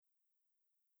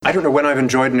I don't know when I've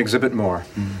enjoyed an exhibit more.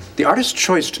 The artist's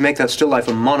choice to make that still life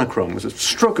a monochrome was a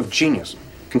stroke of genius. It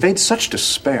conveyed such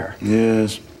despair.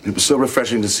 Yes, it was so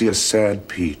refreshing to see a sad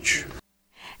peach.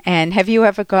 And have you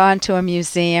ever gone to a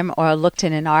museum or looked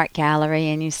in an art gallery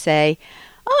and you say,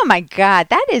 oh my God,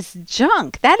 that is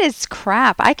junk. That is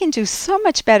crap. I can do so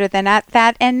much better than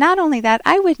that. And not only that,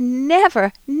 I would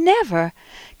never, never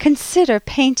consider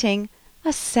painting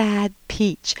a sad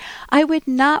peach. I would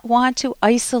not want to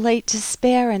isolate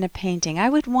despair in a painting. I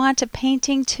would want a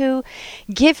painting to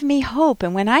give me hope.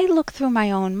 And when I look through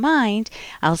my own mind,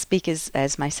 I'll speak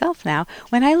as myself now,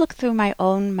 when I look through my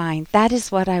own mind, that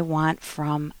is what I want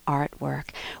from artwork.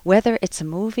 Whether it's a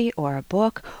movie or a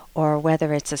book, or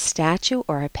whether it's a statue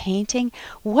or a painting,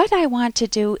 what I want to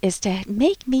do is to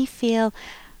make me feel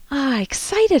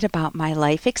excited about my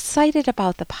life, excited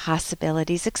about the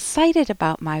possibilities, excited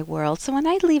about my world. So when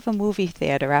I leave a movie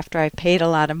theater after I've paid a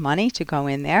lot of money to go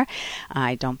in there,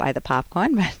 I don't buy the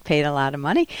popcorn, but paid a lot of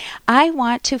money, I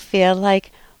want to feel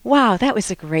like, wow, that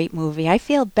was a great movie. I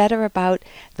feel better about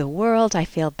the world. I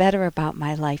feel better about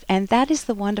my life. And that is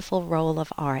the wonderful role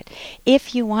of art.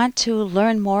 If you want to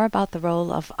learn more about the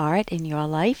role of art in your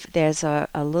life, there's a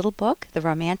little book, The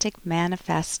Romantic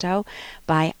Manifesto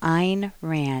by Ayn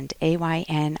Rand,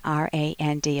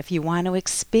 Aynrand. If you want to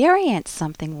experience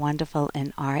something wonderful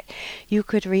in art, you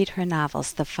could read her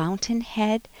novels, The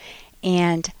Fountainhead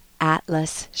and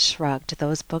Atlas Shrugged.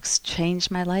 Those books changed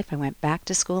my life. I went back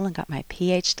to school and got my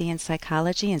PhD in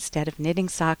psychology instead of knitting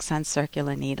socks on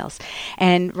circular needles.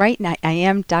 And right now, I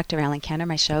am Dr. Ellen Kenner.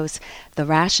 My show's The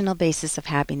Rational Basis of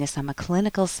Happiness. I'm a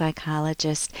clinical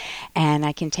psychologist, and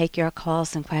I can take your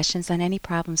calls and questions on any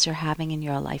problems you're having in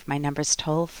your life. My number's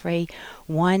toll-free,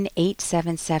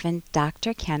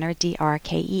 1-877-Dr. Kenner,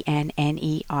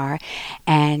 DrKenner,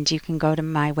 and you can go to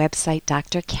my website,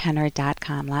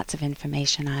 drkenner.com. Lots of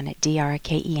information on it.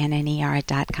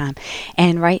 drkenner.com.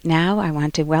 And right now, I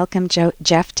want to welcome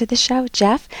Jeff to the show.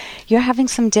 Jeff, you're having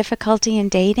some difficulty in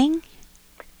dating?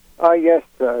 Yes,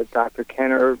 Dr.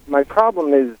 Kenner. My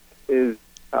problem is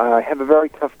I have a very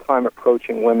tough time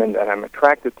approaching women that I'm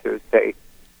attracted to, say,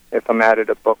 if I'm at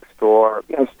a bookstore,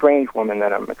 strange women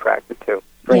that I'm attracted to,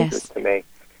 strangers to me.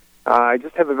 I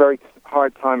just have a very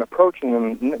hard time approaching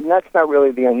them, and that's not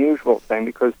really the unusual thing,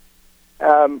 because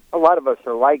a lot of us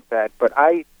are like that, but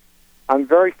I'm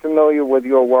very familiar with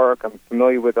your work. I'm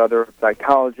familiar with other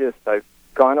psychologists. I've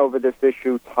gone over this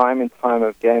issue time and time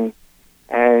again.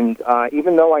 And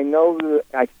even though I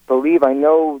believe I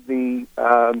know the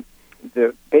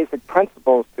basic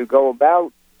principles to go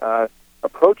about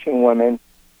approaching women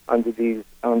under these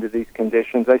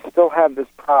conditions, I still have this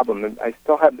problem. I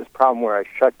still have this problem where I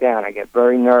shut down. I get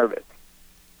very nervous.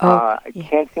 I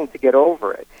can't seem to get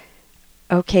over it.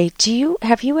 Okay. Do you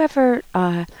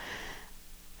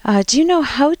know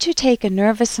how to take a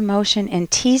nervous emotion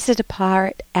and tease it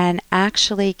apart and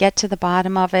actually get to the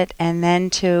bottom of it, and then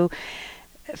to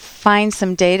find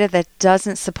some data that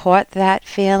doesn't support that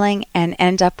feeling and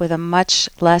end up with a much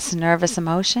less nervous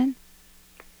emotion?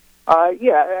 I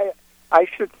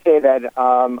should say that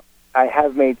I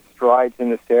have made strides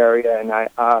in this area, and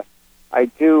I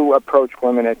do approach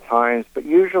women at times, but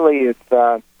usually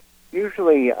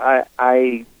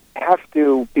I have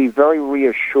to be very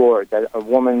reassured that a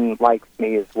woman likes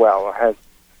me as well,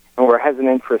 or has an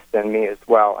interest in me as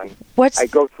well. And I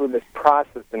go through this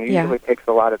process, and it usually takes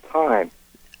a lot of time.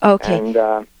 Okay. And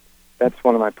that's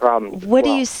one of my problems. What do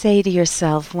you say to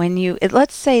yourself when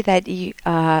let's say that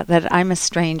that I'm a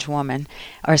strange woman,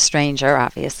 or stranger,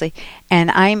 obviously,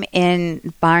 and I'm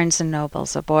in Barnes &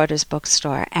 Noble's or Borders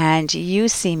bookstore, and you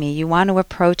see me, you want to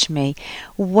approach me.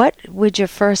 What would your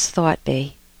first thought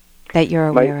be that you're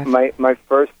aware of? My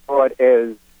first thought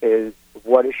is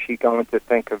what is she going to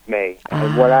think of me?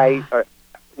 And what I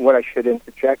should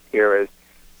interject here is,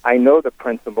 I know the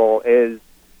principle is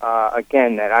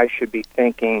again that I should be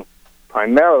thinking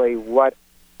primarily what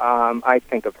I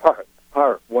think of her.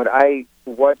 When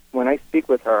I speak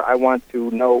with her, I want to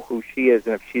know who she is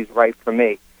and if she's right for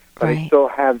me. But I still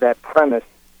have that premise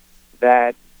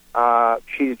that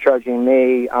she's judging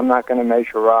me. I'm not going to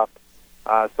measure up.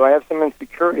 So I have some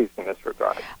insecurities in this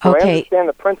regard. So I understand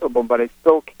the principle, but I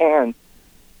still can't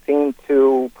seem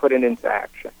to put it into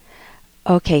action.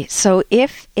 Okay, so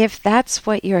if that's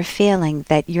what you're feeling,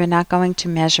 that you're not going to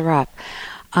measure up,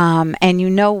 and you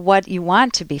know what you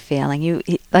want to be feeling,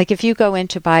 like if you go in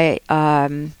to buy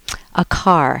a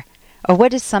car, or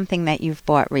what is something that you've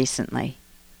bought recently?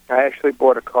 I actually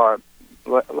bought a car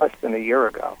less than a year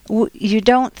ago. You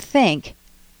don't think,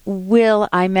 will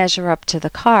I measure up to the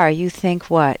car? You think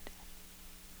what?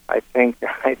 I think,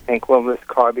 will this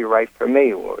car be right for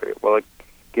me? Will it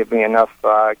give me enough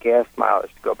gas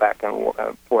mileage to go back and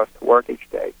forth to work each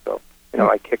day. So,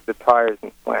 I kick the tires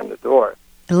and slam the door.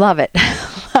 Love it.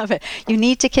 Love it. You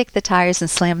need to kick the tires and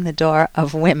slam the door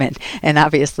of women, and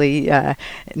obviously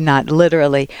not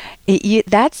literally.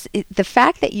 That's the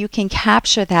fact that you can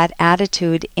capture that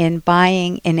attitude in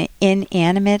buying an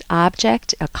inanimate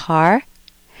object, a car.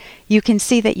 You can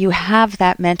see that you have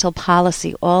that mental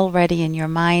policy already in your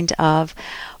mind of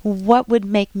what would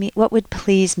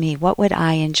please me, what would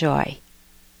I enjoy.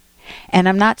 And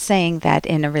I'm not saying that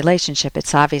in a relationship,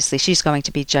 it's obviously she's going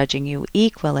to be judging you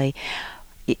equally.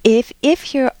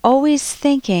 If you're always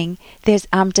thinking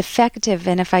I'm defective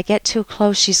and if I get too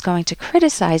close she's going to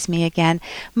criticize me again,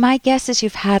 my guess is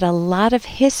you've had a lot of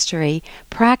history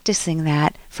practicing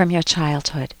that from your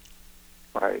childhood.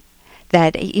 Right.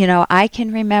 That, I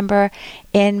can remember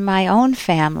in my own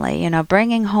family,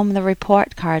 bringing home the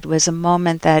report card was a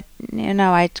moment that,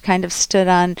 I kind of stood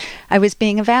on. I was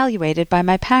being evaluated by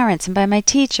my parents and by my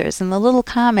teachers, and the little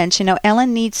comments,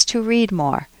 Ellen needs to read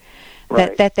more.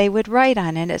 Right. That they would write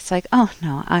on it. It's like, oh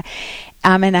no,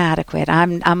 I'm inadequate.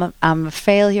 I'm a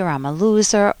failure. I'm a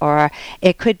loser. Or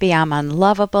it could be I'm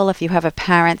unlovable. If you have a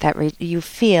parent that you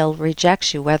feel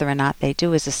rejects you, whether or not they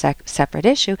do is a separate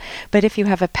issue. But if you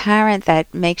have a parent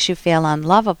that makes you feel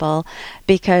unlovable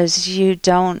because you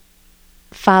don't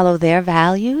follow their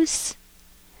values,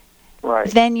 right?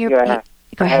 Then you're. Yeah,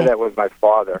 Go I ahead. had that with my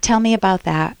father. Tell me about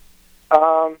that.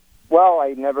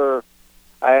 Well,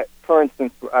 for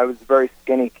instance, I was a very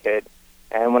skinny kid,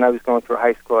 and when I was going through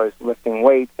high school, I was lifting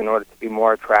weights in order to be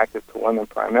more attractive to women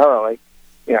primarily,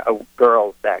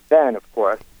 girls back then, of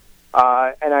course.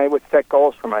 And I would set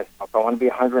goals for myself. I want to be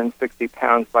 160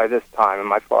 pounds by this time, and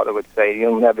my father would say,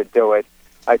 you'll never do it.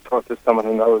 I talked to someone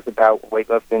who knows about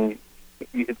weightlifting.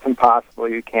 It's impossible.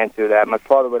 You can't do that. My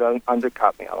father would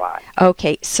undercut me a lot.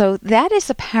 Okay, so that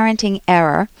is a parenting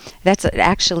error. That's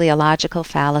actually a logical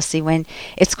fallacy. When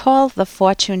it's called the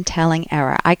fortune-telling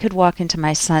error. I could walk into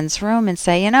my son's room and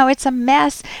say, it's a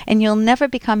mess, and you'll never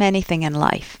become anything in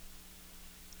life.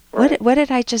 Right. What did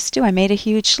I just do? I made a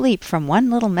huge leap from one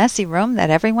little messy room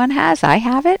that everyone has. I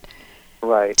have it.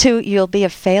 Right. To you'll be a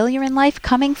failure in life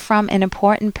coming from an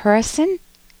important person.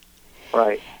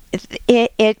 Right.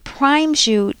 It primes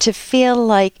you to feel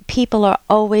like people are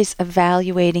always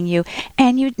evaluating you.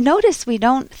 And you notice we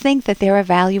don't think that they're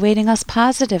evaluating us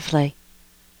positively.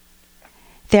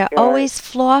 They're always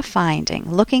flaw-finding,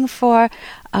 looking for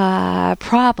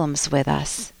problems with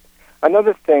us.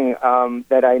 Another thing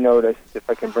that I noticed, if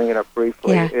I can bring it up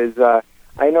briefly, is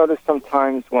I notice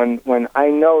sometimes when I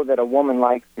know that a woman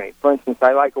likes me. For instance,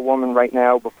 I like a woman right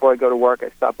now. Before I go to work, I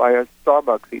stop by a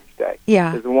Starbucks each day.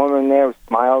 Yeah. There's a woman there who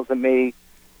smiles at me,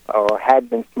 or had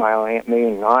been smiling at me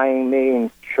and eyeing me and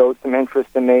showed some interest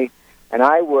in me, and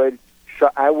I would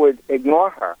ignore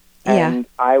her. And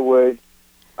I would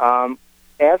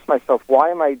ask myself, why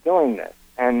am I doing this?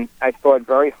 And I thought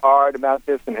very hard about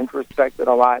this and introspected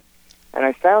a lot. And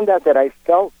I found out that I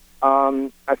felt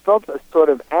a sort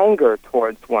of anger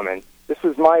towards women. This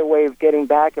was my way of getting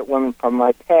back at women from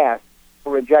my past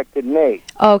who rejected me.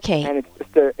 Okay. And it's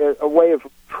just a way of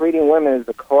treating women as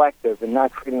a collective and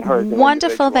not treating her as an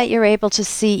Wonderful individual. that you're able to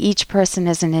see each person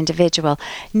as an individual.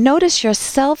 Notice your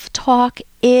self-talk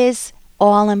is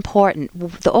all important.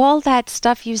 All that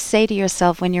stuff you say to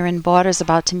yourself when you're in Borders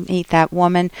about to meet that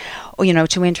woman, or,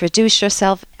 to introduce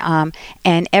yourself,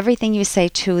 and everything you say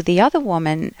to the other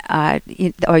woman,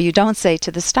 or you don't say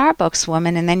to the Starbucks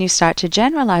woman, and then you start to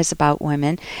generalize about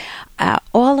women,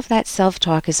 all of that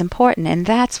self-talk is important, and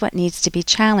that's what needs to be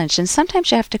challenged. And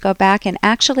sometimes you have to go back and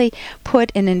actually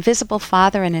put an invisible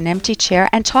father in an empty chair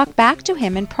and talk back to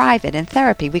him in private, in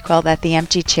therapy. We call that the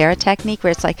empty chair technique,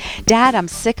 where it's like, Dad, I'm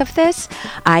sick of this.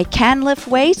 I can lift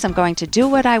weights. I'm going to do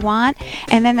what I want.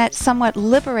 And then that somewhat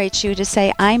liberates you to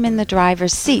say, I'm in the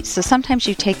driver's seat. So sometimes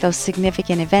you take those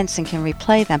significant events and can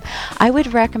replay them. I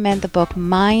would recommend the book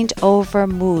Mind Over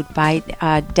Mood by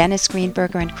Dennis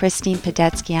Greenberger and Christine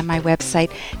Podetsky on my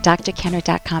website,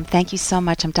 drkenner.com. Thank you so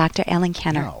much. I'm Dr. Ellen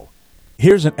Kenner. Now,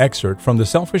 here's an excerpt from The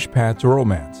Selfish Path to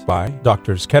Romance by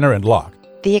Drs. Kenner and Locke.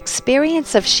 The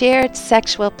experience of shared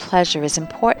sexual pleasure is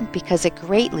important because it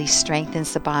greatly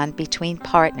strengthens the bond between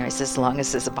partners, as long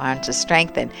as there's a bond to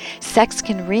strengthen. Sex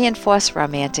can reinforce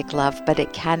romantic love, but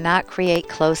it cannot create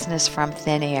closeness from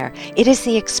thin air. It is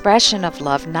the expression of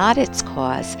love, not its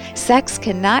cause. Sex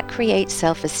cannot create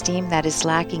self-esteem that is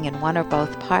lacking in one or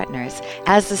both partners.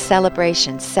 As a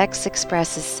celebration, sex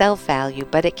expresses self-value,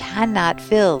 but it cannot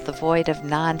fill the void of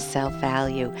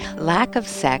non-self-value. Lack of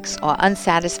sex or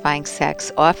unsatisfying sex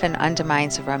sex often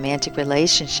undermines a romantic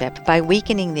relationship by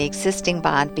weakening the existing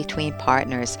bond between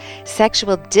partners.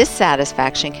 Sexual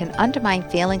dissatisfaction can undermine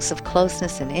feelings of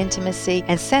closeness and intimacy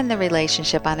and send the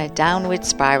relationship on a downward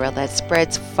spiral that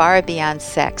spreads far beyond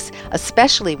sex,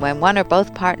 especially when one or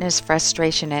both partners'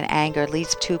 frustration and anger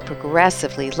leads to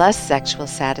progressively less sexual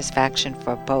satisfaction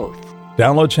for both.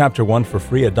 Download Chapter 1 for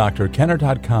free at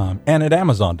drkenner.com and at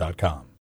amazon.com.